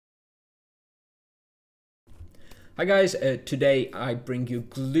Hi guys, today I bring you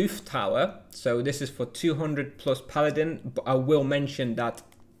Glooth Tower. So this is for 200 plus Paladin, but I will mention that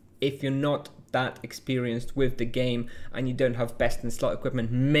if you're not that experienced with the game and you don't have best in slot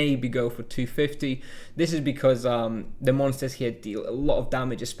equipment, maybe go for 250. This is because the monsters here deal a lot of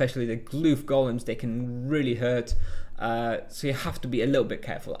damage, especially the Glooth golems. They can really hurt, so you have to be a little bit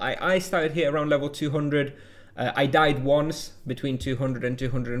careful. I started here around level 200. I died once between 200 and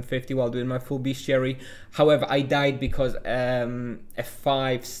 250 while doing my full bestiary. However, I died because a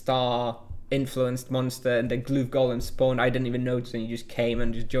 5-star influenced monster and the Glooth golem spawned. I didn't even notice, and he just came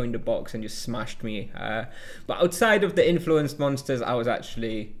and just joined the box and just smashed me. But outside of the influenced monsters, I was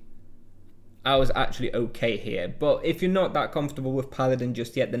actually okay here. But if you're not that comfortable with Paladin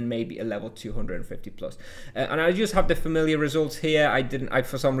just yet, then maybe a level 250 plus. And I just have the familiar results here.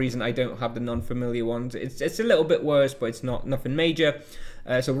 For some reason I don't have the non-familiar ones. It's a little bit worse, but it's nothing major.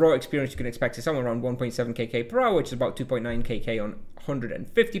 So raw experience you can expect is somewhere around 1.7 kk per hour, which is about 2.9 kk on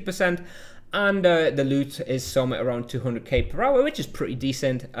 150%. And the loot is somewhere around 200k per hour, which is pretty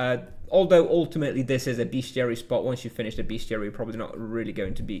decent. Although ultimately this is a bestiary spot. Once you finish the bestiary, you're probably not really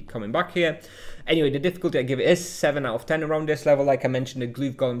going to be coming back here. Anyway, the difficulty I give it is 7 out of 10 around this level. Like I mentioned, the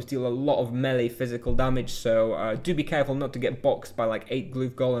Glooth golems deal a lot of melee physical damage, so do be careful not to get boxed by like 8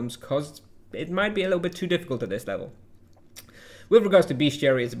 Glooth golems, because it might be a little bit too difficult at this level. With regards to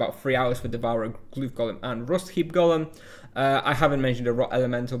bestiary, it's about 3 hours for Devourer, Glooth golem, and Rust Heap golem. I haven't mentioned the Rot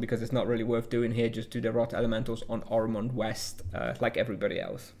Elemental because it's not really worth doing here. Just do the Rot Elementals on Oromond West, like everybody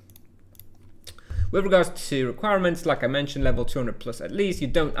else. With regards to requirements, like I mentioned, level 200 plus at least. You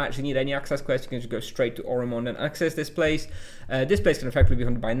don't actually need any access quests. You can just go straight to Oromond and access this place. This place can effectively be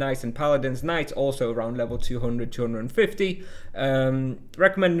hunted by Knights and Paladins. Knights also around level 200, 250.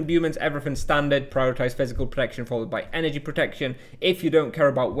 Recommended imbuements, everything standard. Prioritize physical protection followed by energy protection. If you don't care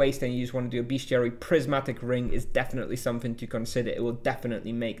about waste and you just want to do a bestiary, Prismatic Ring is definitely something to consider. It will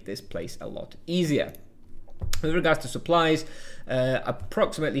definitely make this place a lot easier. With regards to supplies,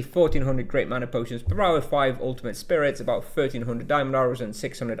 approximately 1400 Great Mana Potions per hour, 5 Ultimate Spirits, about 1300 Diamond Arrows and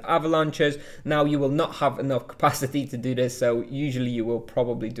 600 Avalanches. Now you will not have enough capacity to do this, so usually you will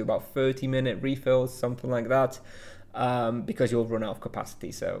probably do about 30-minute refills, something like that, because you'll run out of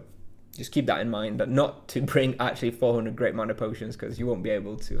capacity. So just keep that in mind, that not to bring actually 400 Great Mana Potions, because you won't be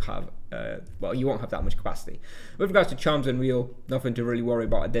able to have, well, you won't have that much capacity. With regards to Charms and Wheel, nothing to really worry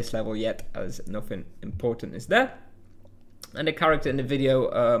about at this level yet, as nothing important is there. And the character in the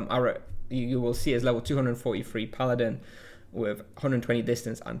video, you will see as level 243 Paladin with 120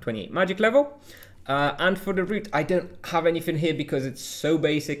 distance and 28 magic level. And for the route, I don't have anything here because it's so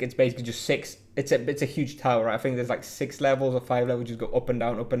basic. It's basically just 6. It's a huge tower. I think there's like 6 levels or 5 levels. Just go up and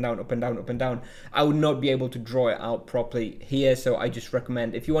down, up and down, up and down, up and down. I would not be able to draw it out properly here, so I just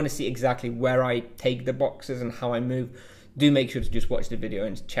recommend, if you want to see exactly where I take the boxes and how I move, do make sure to just watch the video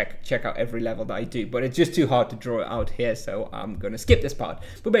and check out every level that I do. But it's just too hard to draw it out here, so I'm gonna skip this part.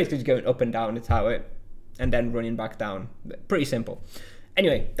 But basically just going up and down the tower and then running back down. Pretty simple.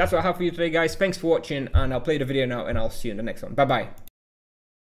 Anyway, that's what I have for you today, guys. Thanks for watching, and I'll play the video now, and I'll see you in the next one. Bye-bye.